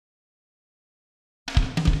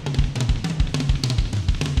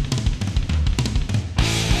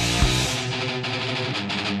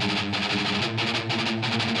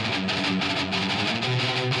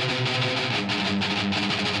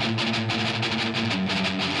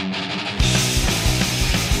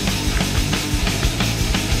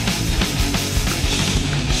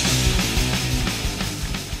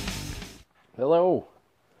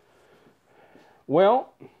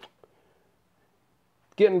Well,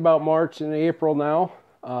 getting about March and April now.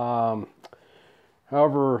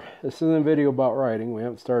 However, this isn't a video about riding. We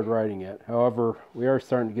haven't started riding yet. However, we are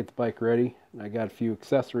starting to get the bike ready. I got a few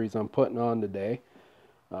accessories I'm putting on today.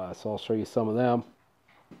 So I'll show you some of them.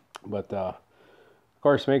 But of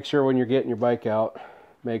course, make sure when you're getting your bike out,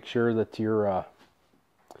 make sure that you're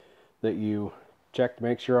that you check to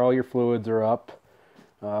make sure all your fluids are up.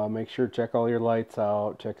 Make sure to check all your lights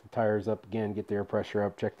out, check the tires up again, get the air pressure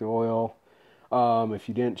up, check the oil. If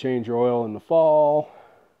you didn't change your oil in the fall,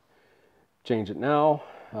 change it now.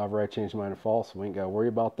 However, I changed mine in the fall, so we ain't got to worry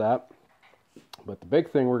about that. But the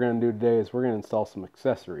big thing we're going to do today is we're going to install some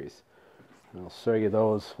accessories. And I'll show you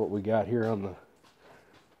those, what we got here on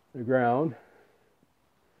the ground.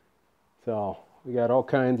 So we got all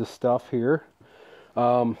kinds of stuff here.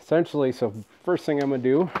 Essentially, so first thing I'm going to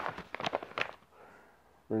do,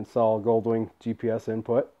 we're going to install a Goldwing GPS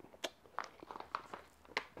input.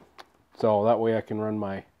 So that way I can run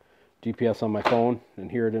my GPS on my phone and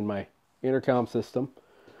hear it in my intercom system.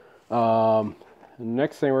 The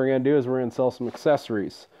next thing we're going to do is we're going to install some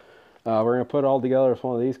accessories. We're going to put it all together with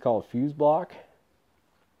one of these called a fuse block.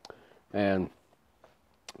 And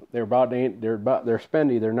they're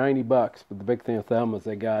spendy, they're 90 bucks, but the big thing with them is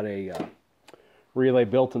they got a relay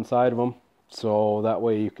built inside of them, so that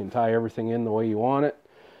way you can tie everything in the way you want it.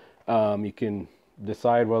 You can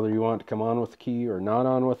decide whether you want it to come on with the key or not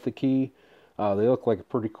on with the key. They look like a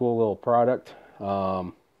pretty cool little product.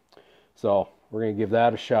 So we're going to give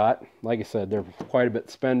that a shot. Like I said, they're quite a bit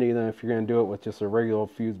spendy than if you're going to do it with just a regular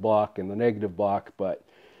fuse block and the negative block, but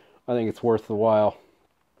I think it's worth the while.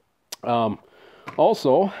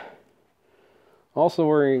 Also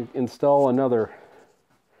we're going to install another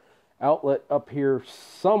outlet up here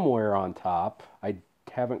somewhere on top. I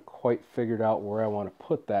haven't quite figured out where I want to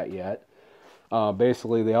put that yet.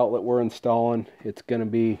 Basically, the outlet we're installing, it's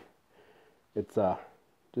just a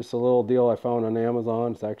little deal I found on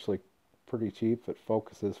Amazon. It's actually pretty cheap. It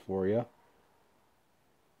focuses for you.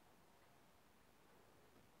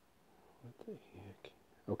 What the heck?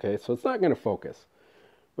 Okay, so it's not going to focus.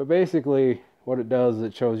 But basically, what it does is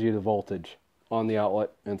it shows you the voltage on the outlet,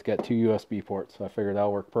 and it's got two USB ports. So I figured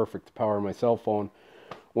that'll work perfect to power my cell phone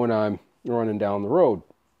when I'm running down the road.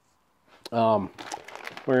 We're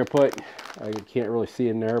going to put, I can't really see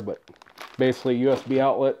in there, but basically USB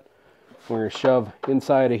outlet we're going to shove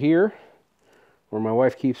inside of here where my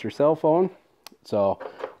wife keeps her cell phone. So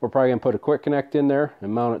we're probably going to put a quick connect in there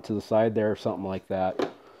and mount it to the side there or something like that.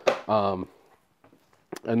 And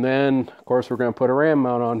then, of course, we're going to put a RAM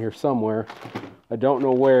mount on here somewhere. I don't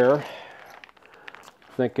know where.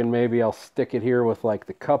 Thinking maybe I'll stick it here with like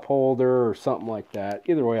the cup holder or something like that.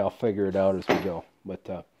 Either way, I'll figure it out as we go. But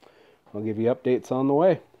I'll give you updates on the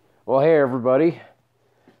way. Well, hey everybody.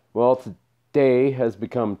 Well, today has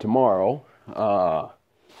become tomorrow,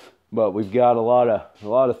 but we've got a lot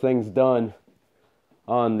of things done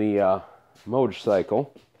on the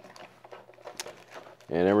motorcycle,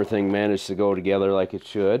 and everything managed to go together like it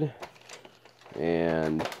should.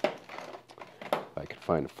 And if I could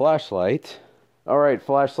find a flashlight. All right,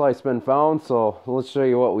 flashlight's been found, so let's show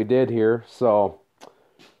you what we did here. So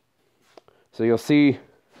you'll see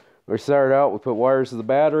we started out, we put wires to the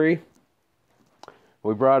battery.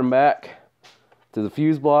 We brought them back to the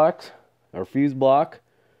fuse block,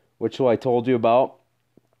 which I told you about.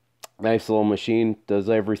 Nice little machine, does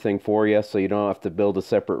everything for you, so you don't have to build a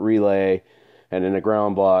separate relay and then a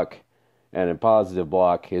ground block and a positive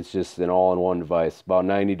block. It's just an all-in-one device. About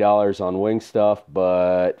 $90 on Wing Stuff,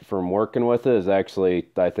 but from working with it is actually,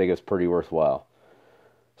 I think it's pretty worthwhile.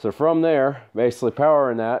 So from there, basically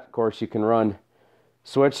powering that, of course you can run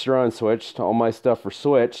switched or unswitched. All my stuff are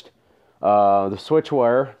switched. The switch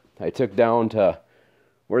wire I took down to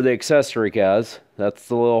where the accessory is. That's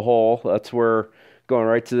the little hole. That's where going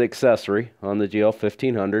right to the accessory on the GL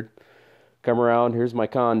 1500. Come around, here's my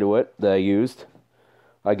conduit that I used.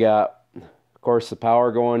 I got, of course, the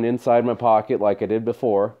power going inside my pocket like I did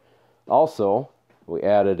before. Also, we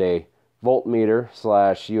added a voltmeter /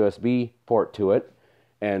 USB port to it.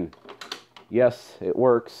 And yes, it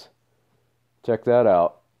works. Check that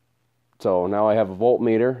out. So now I have a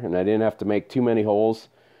voltmeter, and I didn't have to make too many holes.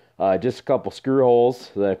 Just a couple screw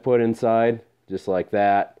holes that I put inside, just like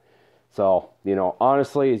that. So, you know,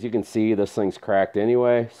 honestly, as you can see, this thing's cracked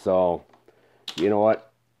anyway. So, you know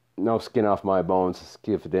what? No skin off my bones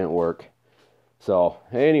if it didn't work. So,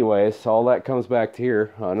 anyways, all that comes back to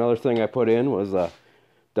here. Another thing I put in was a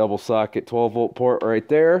double socket 12-volt port right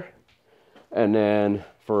there. And then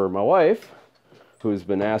for my wife, who's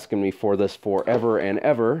been asking me for this forever and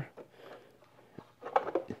ever,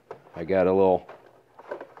 I got a little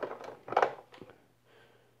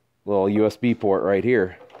little USB port right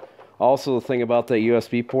here. Also, the thing about that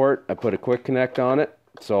USB port, I put a quick connect on it,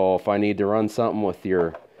 so if I need to run something with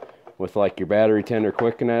like your battery tender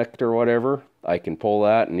quick connect or whatever, I can pull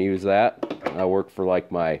that and use that. I work for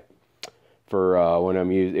like my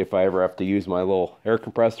when if I ever have to use my little air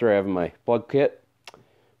compressor, I have in my plug kit.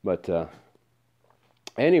 But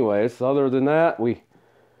anyways, other than that,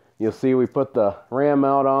 you'll see we put the RAM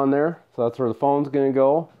mount on there, so that's where the phone's gonna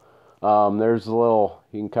go. There's a little,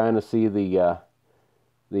 you can kind of see the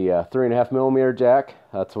 3.5 millimeter jack.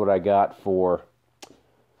 That's what I got for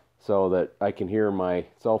so that I can hear my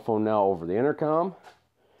cell phone now over the intercom.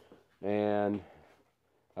 And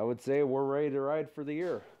I would say we're ready to ride for the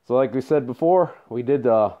year. So like we said before, we did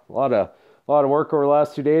a lot of work over the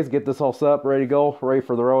last 2 days, get this all set up, ready to go, ready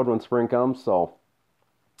for the road when spring comes. So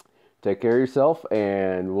take care of yourself,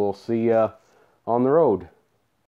 and we'll see you on the road.